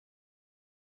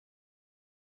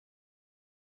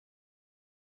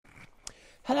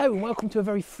Hello and welcome to a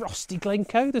very frosty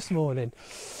Glencoe this morning.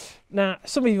 Now,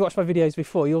 some of you have watched my videos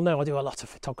before, you'll know I do a lot of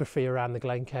photography around the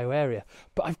Glencoe area,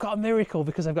 but I've got a miracle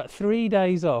because I've got 3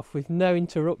 days off with no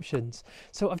interruptions.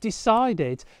 So I've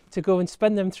decided to go and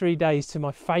spend them 3 days to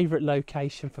my favourite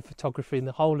location for photography in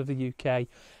the whole of the UK,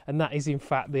 and that is in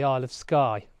fact the Isle of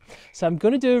Skye. So I'm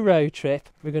going to do a road trip.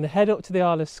 We're going to head up to the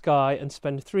Isle of Skye and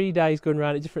spend 3 days going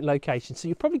around at different locations. So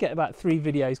you'll probably get about 3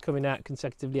 videos coming out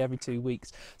consecutively every 2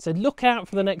 weeks. So look out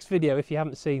for the next video if you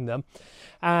haven't seen them.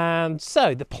 And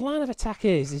so the plan of attack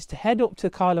is to head up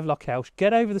to Isle of Skye,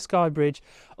 get over the Skye Bridge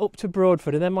up to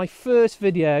Broadford, and then my first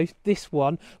video, this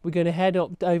one, we're going to head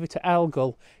up over to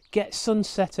Algal, get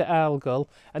sunset at Algal,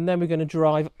 and then we're going to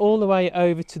drive all the way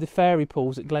over to the fairy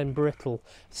pools at Glenbrittle,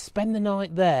 spend the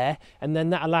night there, and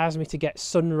then that allows me to get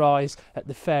sunrise at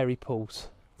the fairy pools.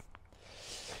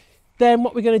 Then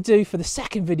what we're going to do for the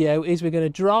second video is we're going to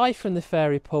drive from the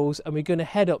fairy pools and we're going to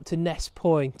head up to Neist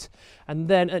Point, and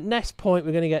then at Neist Point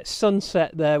we're going to get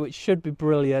sunset there, which should be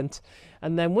brilliant.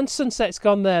 And then once sunset's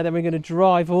gone there, then we're going to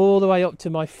drive all the way up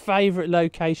to my favourite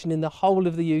location in the whole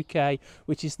of the UK,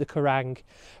 which is the Quirang.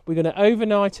 We're going to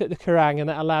overnight at the Quirang, and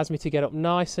that allows me to get up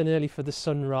nice and early for the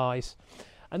sunrise.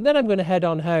 And then I'm going to head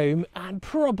on home, and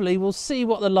probably we'll see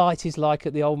what the light is like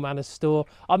at the Old Manor store.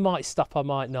 I might stop, I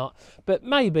might not, but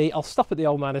maybe I'll stop at the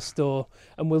Old Manor store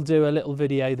and we'll do a little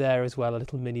video there as well, a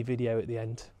little mini video at the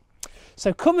end.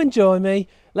 So come and join me.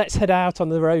 Let's head out on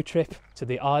the road trip to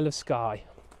the Isle of Skye.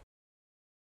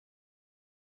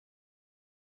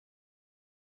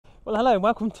 Well, hello and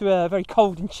welcome to a very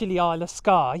cold and chilly Isle of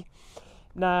Skye.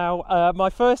 Now, my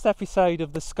first episode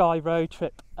of the Skye road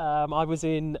trip, I was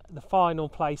in, the final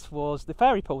place was the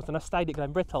fairy pools, and I stayed at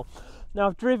Glenbrittle. Now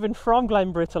I've driven from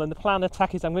Glenbrittle, and the plan of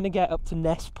attack is I'm going to get up to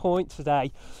Neist Point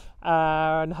today.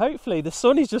 And hopefully the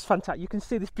sun is just fantastic. You can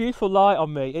see this beautiful light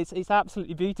on me. It's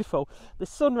absolutely beautiful. The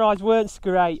sunrise weren't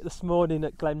great this morning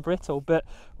at Glenbrittle, but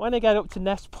when I get up to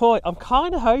Neist Point, I'm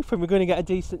kind of hoping we're going to get a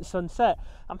decent sunset.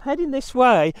 I'm heading this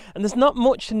way and there's not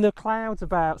much in the clouds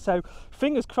about, so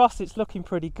fingers crossed it's looking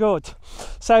pretty good.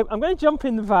 So I'm going to jump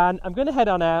in the van, I'm going to head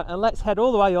on out, and let's head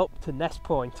all the way up to Neist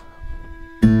Point.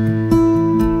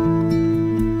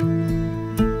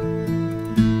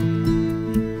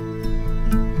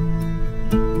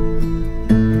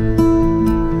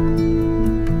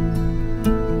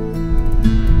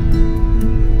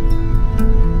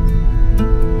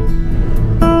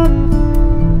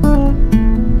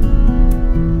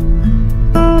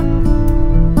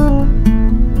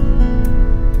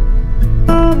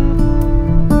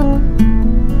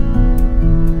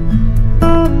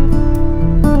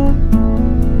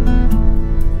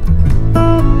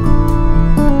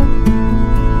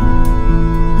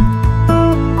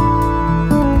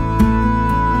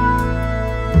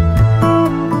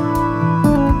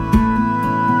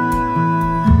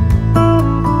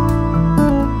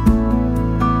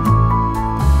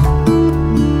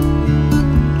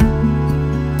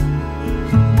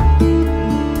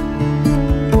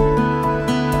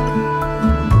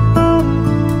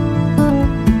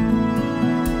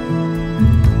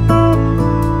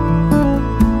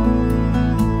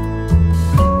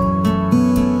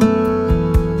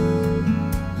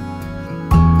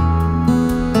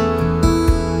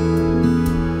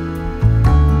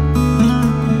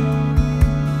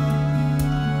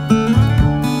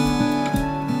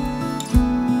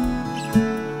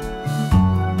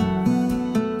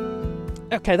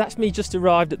 Okay, that's me just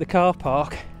arrived at the car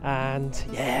park, and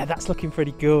yeah, that's looking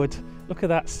pretty good. Look at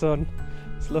that sun,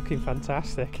 it's looking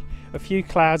fantastic. A few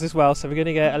clouds as well, so we're going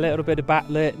to get a little bit of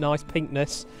backlit, nice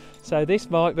pinkness. So this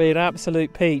might be an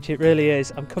absolute peach, it really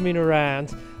is. I'm coming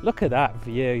around, look at that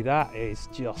view, that is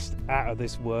just out of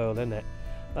this world, isn't it?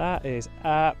 That is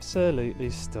absolutely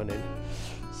stunning.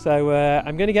 So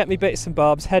I'm going to get me bits and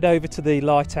bobs, head over to the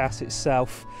lighthouse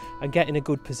itself and get in a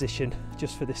good position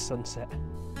just for this sunset.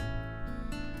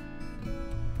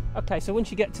 Okay, so once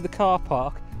you get to the car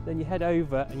park, then you head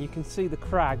over and you can see the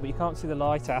crag, but you can't see the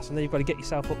lighthouse, and then you've got to get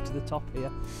yourself up to the top here.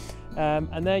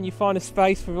 And then you find a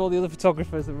space for all the other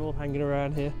photographers that are all hanging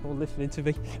around here, all listening to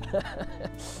me.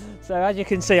 So as you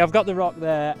can see, I've got the rock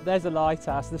there, there's the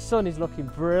lighthouse, the sun is looking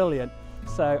brilliant.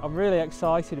 So I'm really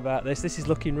excited about this. This is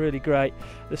looking really great.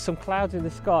 There's some clouds in the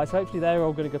sky, so hopefully they're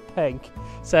all going to go pink.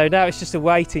 So now it's just a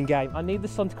waiting game. I need the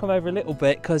sun to come over a little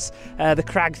bit because the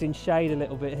crag's in shade a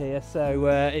little bit here, so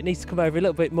it needs to come over a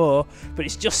little bit more, but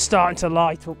it's just starting to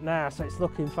light up now, so it's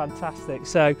looking fantastic.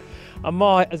 So I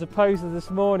might, as opposed to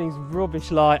this morning's rubbish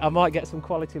light, I might get some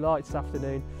quality light this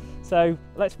afternoon. So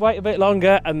let's wait a bit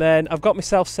longer, and then I've got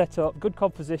myself set up, good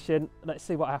composition. Let's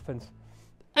see what happens.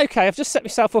 Okay, I've just set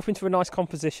myself up into a nice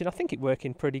composition. I think it's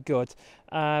working pretty good.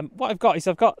 What I've got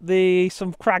is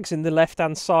some crags in the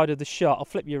left-hand side of the shot. I'll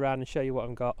flip you around and show you what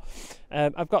I've got.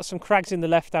 I've got some crags in the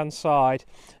left-hand side.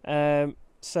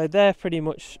 So they're pretty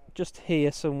much just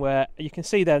here somewhere. You can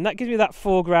see there, and that gives me that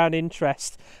foreground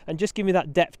interest and just give me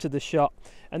that depth to the shot.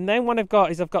 And then what I've got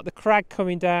the crag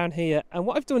coming down here, and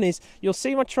what I've done is, you'll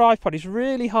see my tripod is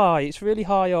really high, it's really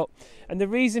high up, and the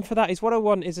reason for that is what I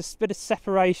want is a bit of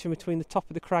separation between the top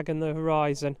of the crag and the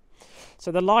horizon.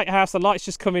 So the lighthouse, the light's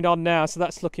just coming on now, so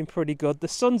that's looking pretty good. The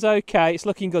sun's okay, it's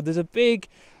looking good. There's a big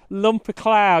lump of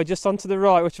cloud just onto the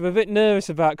right, which I'm a bit nervous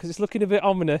about because it's looking a bit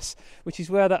ominous, which is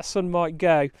where that sun might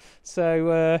go.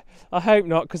 So I hope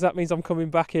not, because that means I'm coming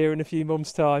back here in a few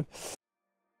months' time.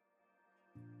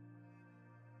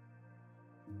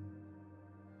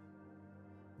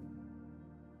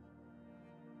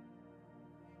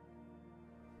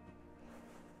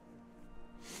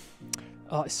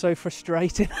 Oh, it's so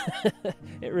frustrating.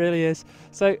 It really is.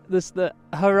 So there's the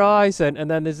horizon, and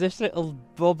then there's this little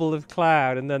bubble of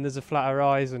cloud, and then there's a flat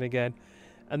horizon again.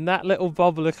 And that little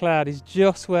bubble of cloud is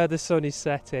just where the sun is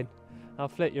setting. I'll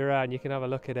flip you around, you can have a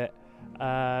look at it.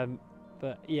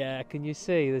 But yeah, can you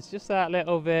see? There's just that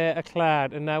little bit of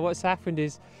cloud, and now what's happened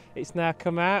is it's now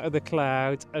come out of the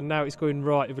cloud, and now it's going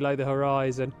right below the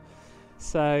horizon.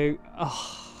 So,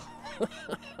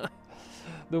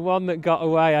 the one that got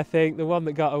away, I think, the one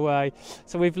that got away.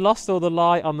 So we've lost all the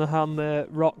light on the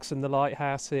rocks and the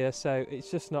lighthouse here, so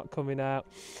it's just not coming out.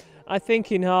 I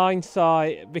think in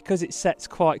hindsight, because it sets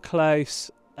quite close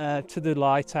to the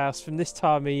lighthouse from this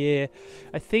time of year,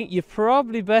 I think your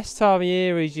probably best time of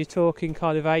year is you're talking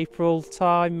kind of April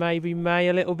time, maybe May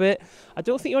a little bit. I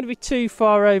don't think you want to be too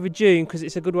far over June because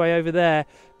it's a good way over there,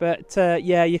 but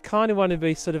yeah, you kind of want to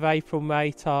be sort of April,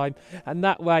 May time, and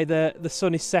that way the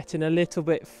sun is setting a little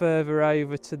bit further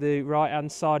over to the right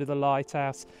hand side of the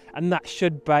lighthouse, and that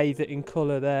should bathe it in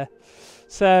colour there.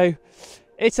 So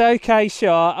it's okay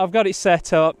shot. I've got it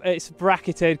set up. It's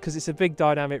bracketed because it's a big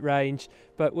dynamic range,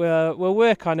 but we'll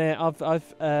work on it.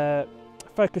 I've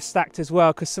focus stacked as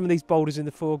well because some of these boulders in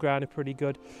the foreground are pretty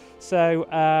good. So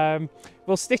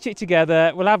we'll stitch it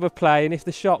together. We'll have a play, and if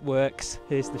the shot works,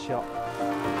 here's the shot.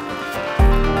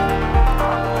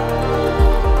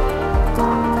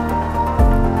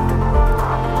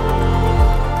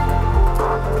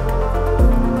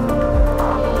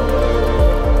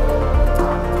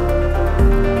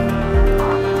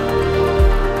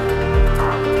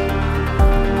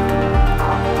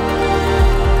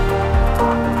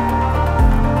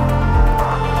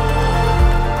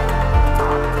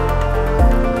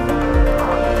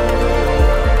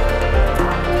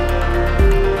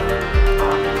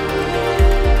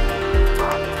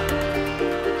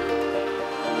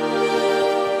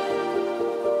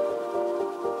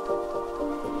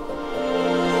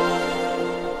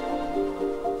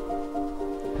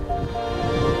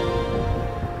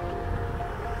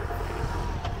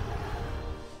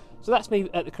 So that's me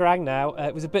at the Quirang now.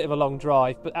 It was a bit of a long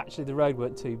drive, but actually the road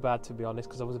weren't too bad, to be honest,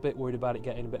 because I was a bit worried about it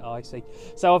getting a bit icy.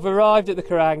 So I've arrived at the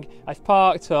Quirang, I've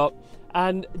parked up,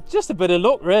 and just a bit of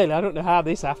luck really. I don't know how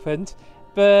this happened,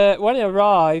 but when I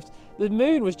arrived, the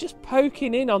moon was just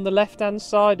poking in on the left-hand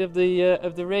side of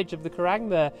the ridge of the Quirang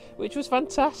there, which was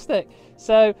fantastic.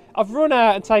 So I've run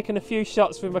out and taken a few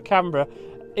shots with my camera.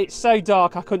 It's so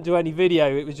dark I couldn't do any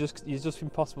video. It's just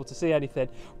impossible to see anything.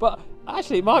 But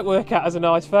actually it might work out as a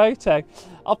nice photo.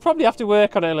 I'll probably have to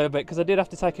work on it a little bit because I did have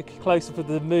to take a close-up of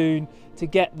the moon to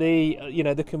get the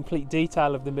the complete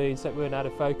detail of the moon so it weren't out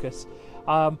of focus.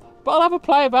 But I'll have a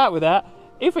play about with that.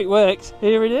 If it works,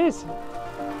 here it is.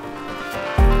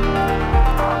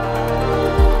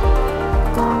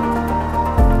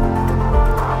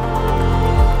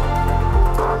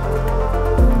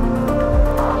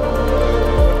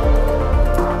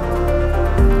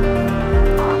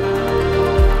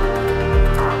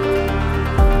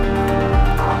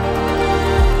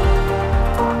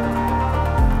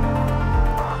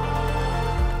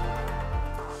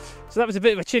 So that was a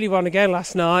bit of a chilly one again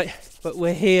last night, but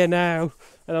we're here now,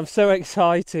 and I'm so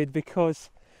excited because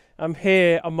I'm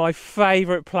here on my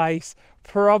favourite place,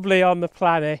 probably on the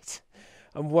planet,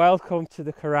 and welcome to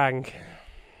the Quirang.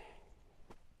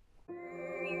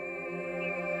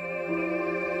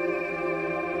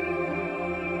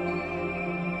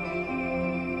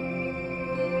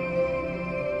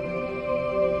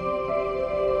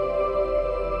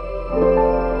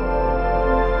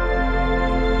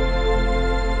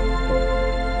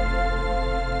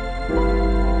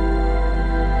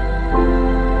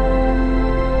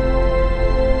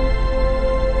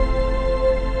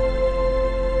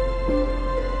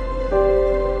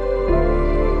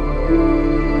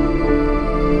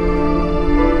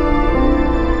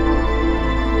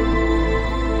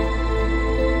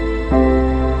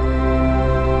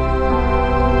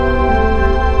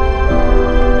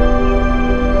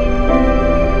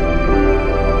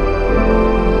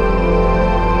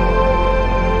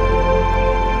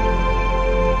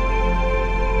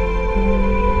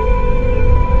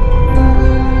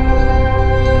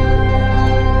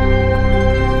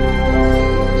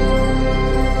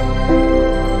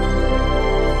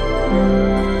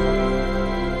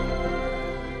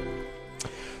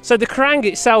 So the Quirang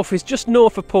itself is just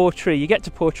north of Portree. You get to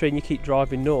Portree and you keep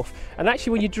driving north. And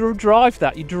actually when you drive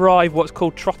that, you drive what's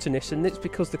called Trotternis, and it's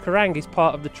because the Quirang is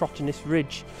part of the Trotternis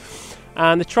Ridge.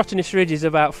 And the Trotternis Ridge is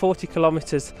about 40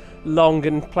 kilometres long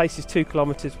and places 2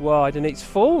 kilometres wide, and it's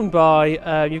formed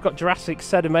by, you've got Jurassic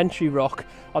sedimentary rock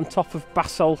on top of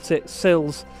basaltic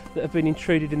sills that have been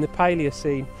intruded in the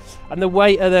Paleocene, and the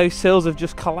weight of those sills have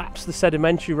just collapsed the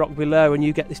sedimentary rock below, and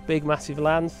you get this big massive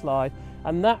landslide.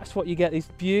 And that's what you get, this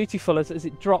beautiful, as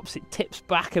it drops it tips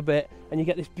back a bit and you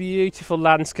get this beautiful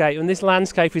landscape, and this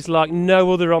landscape is like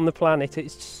no other on the planet.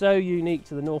 It's so unique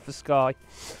to the north of Skye.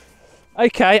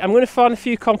 Okay, I'm going to find a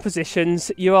few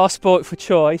compositions. You are spoilt for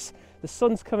choice. The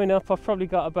sun's coming up. I've probably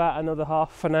got about another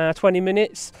half an hour, 20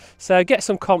 minutes. So get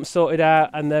some comps sorted out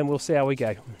and then we'll see how we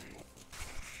go.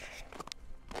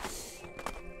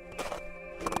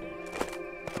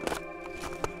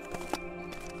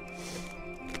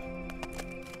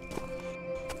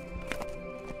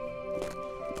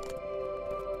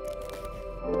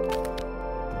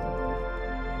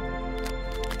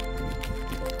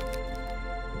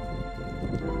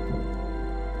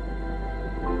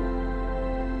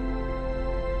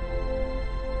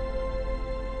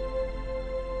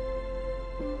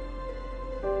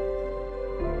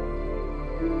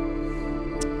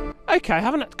 Okay, I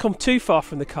haven't come too far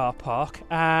from the car park,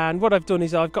 and what I've done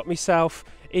is I've got myself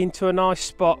into a nice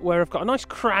spot where I've got a nice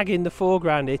crag in the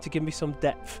foreground here to give me some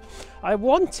depth.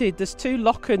 There's two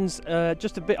lochans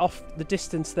just a bit off the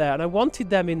distance there, and I wanted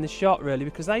them in the shot really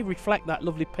because they reflect that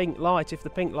lovely pink light if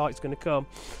the pink light's going to come.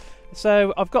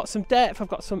 So I've got some depth, I've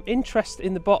got some interest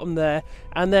in the bottom there,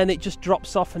 and then it just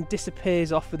drops off and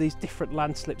disappears off with these different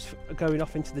landslips going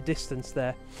off into the distance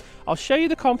there. I'll show you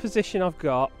the composition I've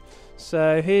got.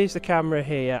 So here's the camera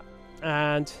here,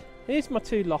 and here's my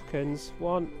two lochans,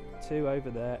 1, 2 over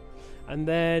there, and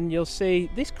then you'll see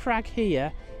this crag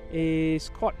here is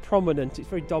quite prominent. It's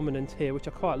very dominant here, which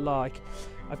I quite like.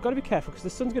 I've got to be careful because the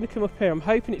sun's going to come up here. I'm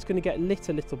hoping it's going to get lit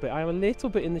a little bit. I am a little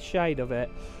bit in the shade of it,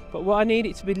 but what I need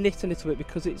it to be lit a little bit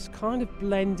because it's kind of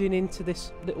blending into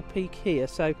this little peak here.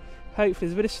 So hopefully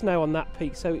there's a bit of snow on that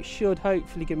peak, so it should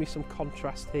hopefully give me some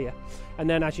contrast here. And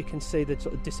then as you can see, they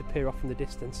sort of disappear off in the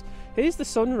distance. Here's the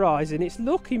sun rising. It's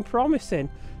looking promising.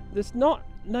 There's no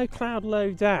cloud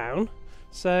low down,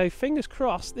 so fingers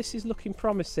crossed this is looking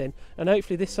promising, and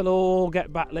hopefully this will all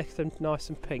get backlit and nice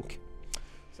and pink.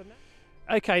 So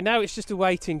okay, now it's just a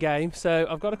waiting game. So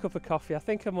I've got a cup of coffee. I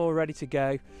think I'm all ready to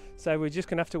go. So we're just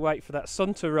going to have to wait for that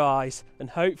sun to rise and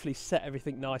hopefully set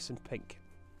everything nice and pink.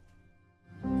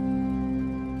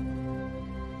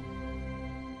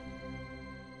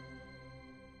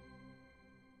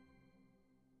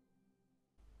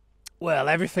 Well,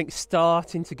 everything's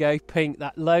starting to go pink.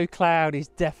 That low cloud is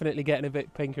definitely getting a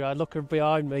bit pinker. I look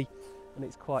behind me and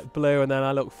it's quite blue, and then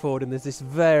I look forward and there's this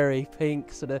very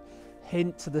pink sort of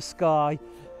hint to the sky.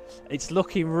 It's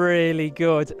looking really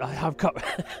good. I've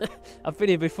been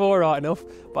here before right enough,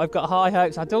 but I've got high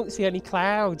hopes. I don't see any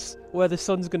clouds where the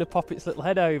sun's going to pop its little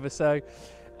head over, so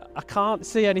I can't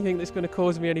see anything that's going to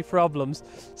cause me any problems.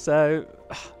 So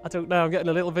I don't know, I'm getting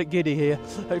a little bit giddy here.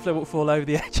 Hopefully I won't fall over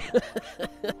the edge.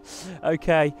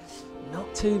 Okay,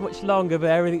 not too much longer, but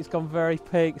everything's gone very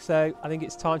pink, so I think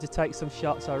it's time to take some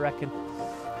shots, I reckon.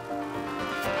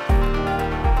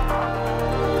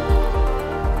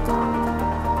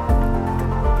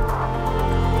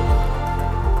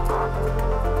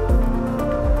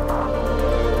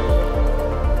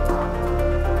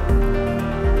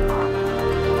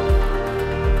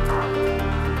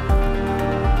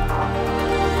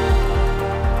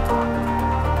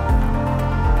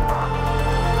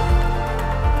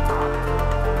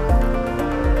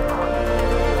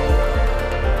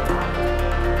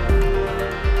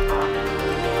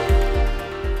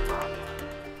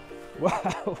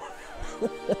 Wow,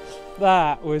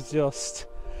 that was just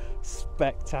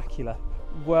spectacular.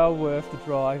 Well worth the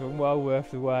drive and well worth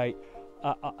the wait.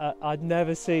 I'd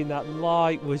never seen that.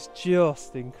 Light was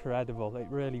just incredible, it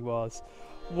really was.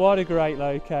 What a great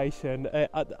location.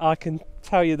 I can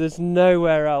tell you there's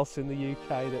nowhere else in the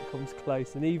UK that comes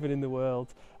close, and even in the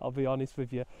world, I'll be honest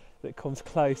with you, that comes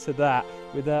close to that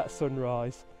with that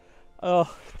sunrise.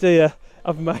 Oh dear,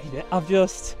 I've made it.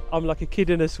 I'm like a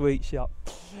kid in a sweet shop.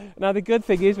 Now the good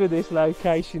thing is with this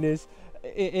location is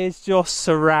it is just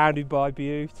surrounded by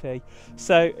beauty.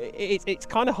 So it's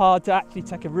kind of hard to actually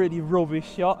take a really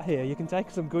rubbish shot here. You can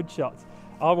take some good shots.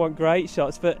 I want great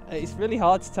shots, but it's really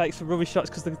hard to take some rubbish shots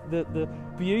because the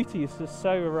beauty is just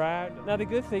so around. Now the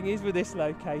good thing is with this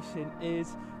location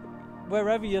is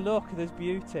wherever you look there's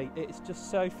beauty. It's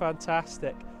just so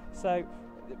fantastic. So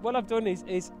what I've done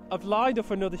is I've lined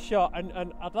up another shot,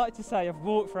 and I'd like to say I've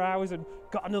walked for hours and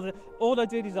got another. All I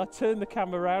did is I turned the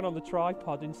camera around on the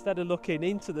tripod. Instead of looking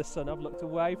into the sun, I've looked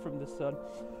away from the sun,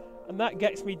 and that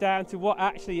gets me down to what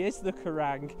actually is the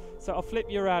Quirang. So I'll flip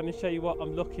you around and show you what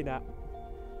I'm looking at.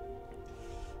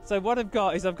 So what I've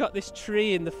got is I've got this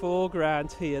tree in the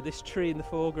foreground here, this tree in the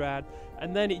foreground,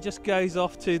 and then it just goes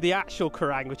off to the actual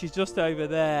Quirang, which is just over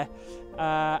there,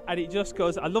 and it just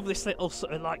goes. I love this little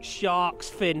sort of like shark's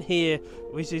fin here,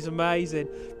 which is amazing.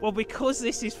 Well, because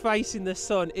this is facing the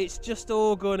sun, it's just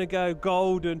all going to go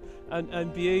golden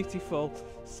and beautiful.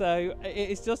 So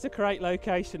it's just a great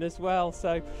location as well.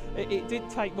 So it didn't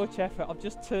take much effort. I've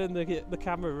just turned the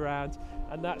camera around,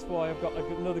 and that's why I've got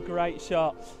another great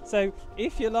shot. So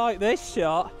if you like this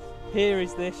shot, here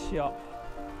is this shot.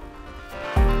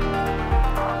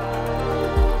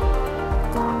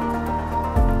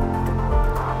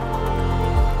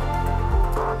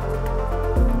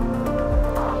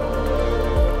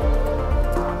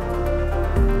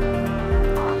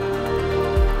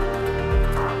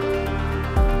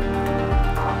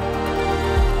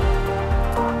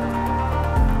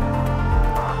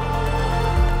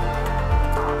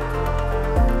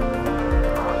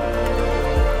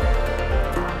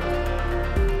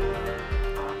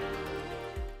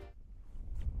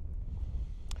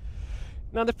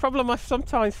 Now the problem I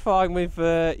sometimes find with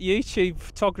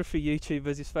photography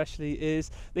YouTubers especially, is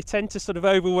they tend to sort of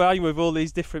overwhelm you with all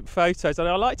these different photos, and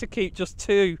I like to keep just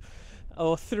 2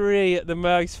 or 3 at the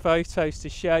most photos to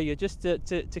show you, just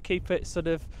to keep it sort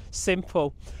of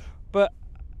simple. But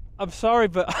I'm sorry,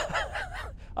 but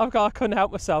I couldn't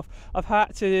help myself. I've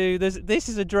had to. This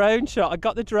is a drone shot. I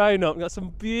got the drone up, got some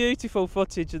beautiful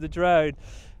footage of the drone,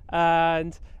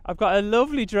 and I've got a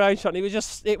lovely drone shot. And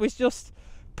it was just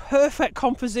perfect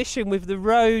composition with the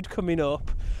road coming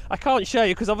up. I can't show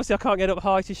you because obviously I can't get up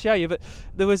high to show you, but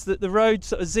there was the road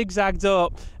sort of zigzagged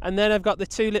up, and then I've got the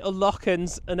 2 little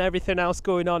lock-ins and everything else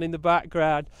going on in the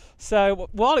background. So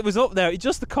while it was up there,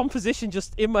 the composition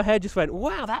just in my head just went,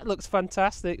 wow, that looks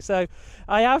fantastic. So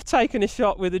I have taken a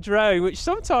shot with a drone, which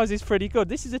sometimes is pretty good.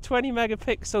 This is a 20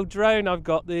 megapixel drone. I've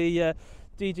got the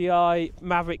DJI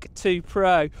Mavic 2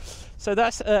 Pro, so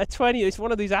that's 20. It's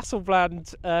one of these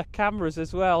Hasselblad cameras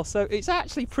as well, so it's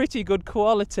actually pretty good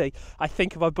quality. I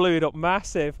think if I blew it up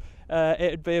massive,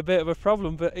 it'd be a bit of a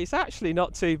problem, but it's actually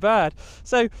not too bad.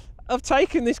 So I've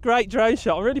taken this great drone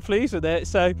shot. I'm really pleased with it.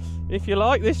 So if you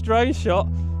like this drone shot,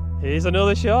 here's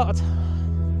another shot.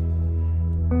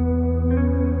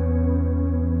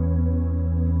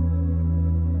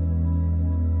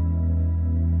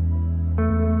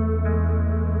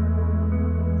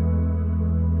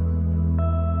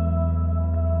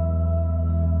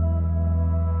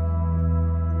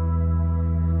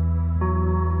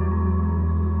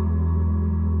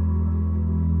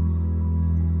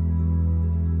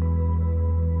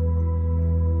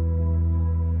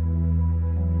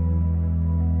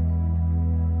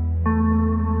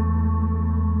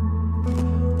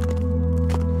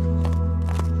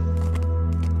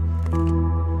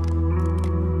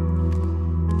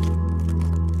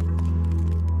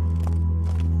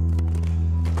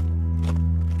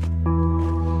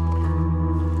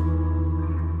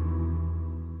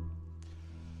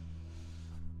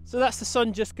 So that's the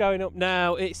sun just going up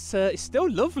now. It's still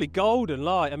lovely golden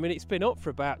light. I mean, it's been up for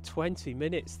about 20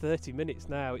 minutes, 30 minutes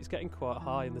now. It's getting quite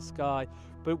high in the sky.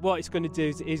 But what it's going to do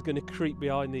is it is going to creep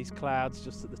behind these clouds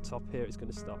just at the top here. It's going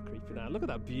to start creeping out. Look at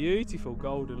that beautiful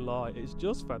golden light. It's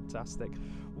just fantastic.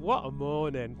 What a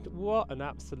morning. What an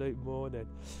absolute morning.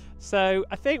 So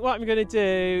I think what I'm going to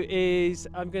do is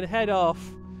I'm going to head off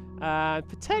and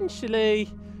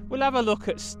potentially we'll have a look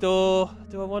at Store.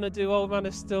 Do I want to do Old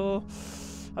Manor Store?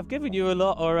 I've given you a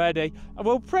lot already, and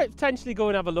we'll potentially go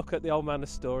and have a look at the Old Manor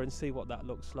Store and see what that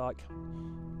looks like.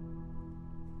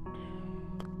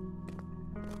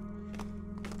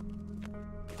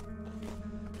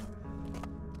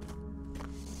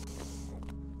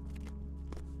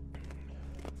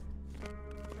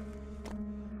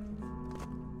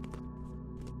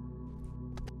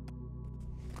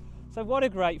 So what a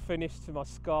great finish to my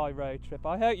Skye road trip.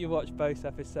 I hope you watched both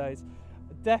episodes.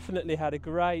 Definitely had a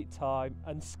great time,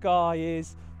 and Skye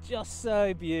is just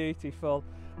so beautiful.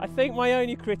 I think my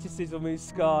only criticism with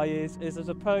Skye is as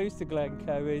opposed to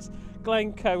Glencoe, is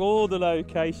Glencoe, all the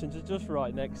locations are just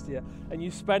right next to you and you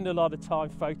spend a lot of time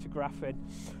photographing,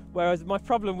 whereas my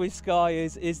problem with Skye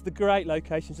is the great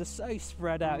locations are so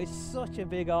spread out. It's such a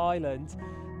big island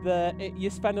that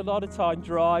you spend a lot of time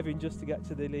driving just to get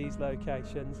to these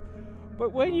locations.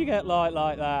 But when you get light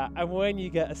like that, and when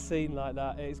you get a scene like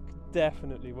that, it's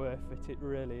definitely worth it. It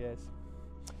really is.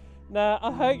 Now,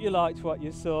 I hope you liked what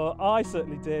you saw. I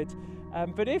certainly did.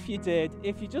 But if you did,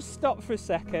 if you just stop for a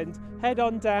second, head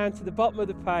on down to the bottom of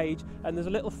the page and there's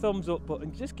a little thumbs up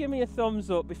button. Just give me a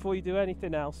thumbs up before you do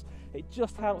anything else. It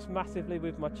just helps massively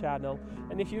with my channel.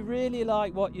 And if you really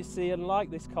like what you see and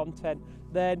like this content,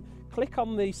 then click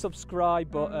on the subscribe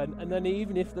button, and then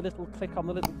even if the little click on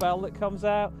the little bell that comes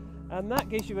out, and that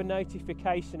gives you a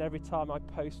notification every time I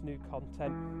post new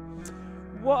content.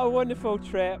 What a wonderful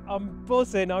trip. I'm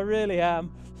buzzing, I really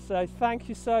am. So thank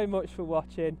you so much for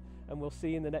watching, and we'll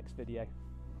see you in the next video.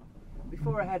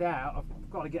 Before I head out,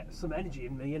 I've got to get some energy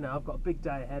in me, you know, I've got a big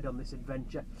day ahead on this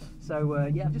adventure. So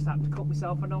yeah, I've just happened to cook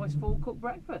myself a nice full cooked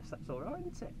breakfast. That's all right,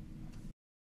 isn't it?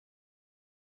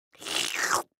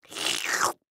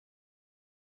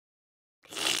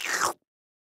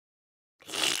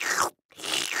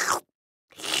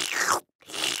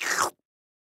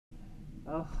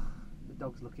 Oh, the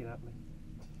dog's looking at me.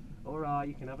 All right,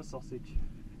 you can have a sausage.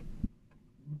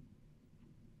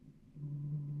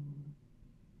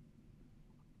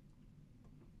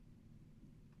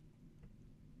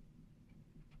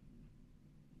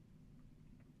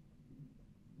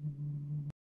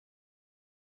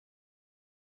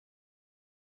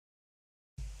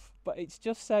 But it's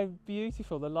just so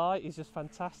beautiful. The light is just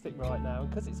fantastic right now, and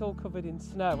because it's all covered in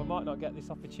snow, I might not get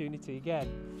this opportunity again.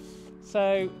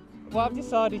 So what I've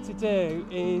decided to do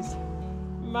is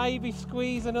maybe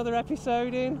squeeze another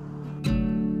episode in.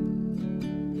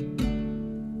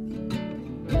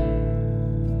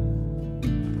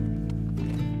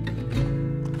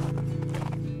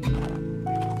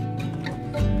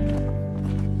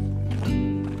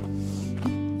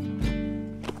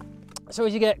 So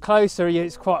as you get closer,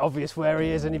 it's quite obvious where he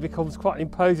is, and he becomes quite an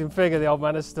imposing figure, the old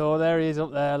man of store. There he is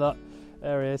up there, look.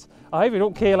 There he is. I hope he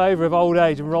don't keel over of old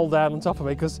age and roll down on top of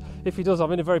me, because if he does,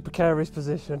 I'm in a very precarious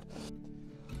position.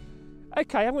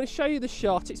 Okay, I'm going to show you the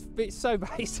shot. It's so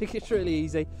basic, it's really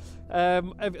easy.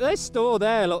 There's store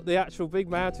there, look, the actual big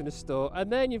mountain of store.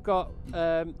 And then you've got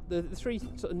the three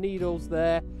sort of needles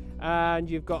there, and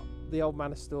you've got the old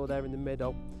man of store there in the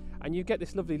middle. And you get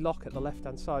this lovely lock at the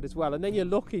left-hand side as well. And then you're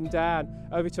looking down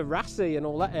over to Rassy and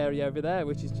all that area over there,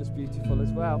 which is just beautiful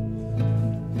as well.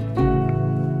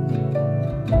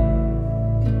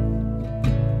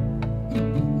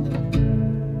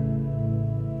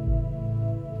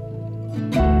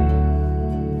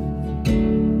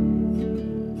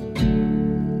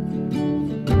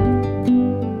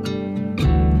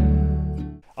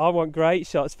 I want great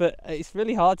shots, but it's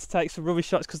really hard to take some rubbish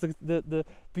shots because the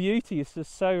beauty is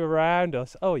just so around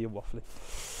us. Oh, you're waffling.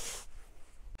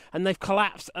 And they've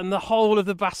collapsed, and the whole of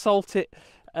the basaltic...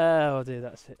 oh dear,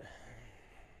 that's it.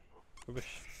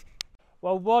 Rubbish.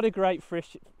 Well, what a great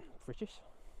frishes?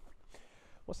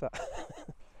 What's that?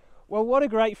 Well, what a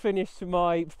great finish to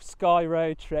my Skye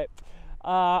road trip.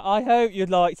 I hope you'd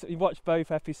like to watch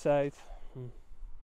both episodes.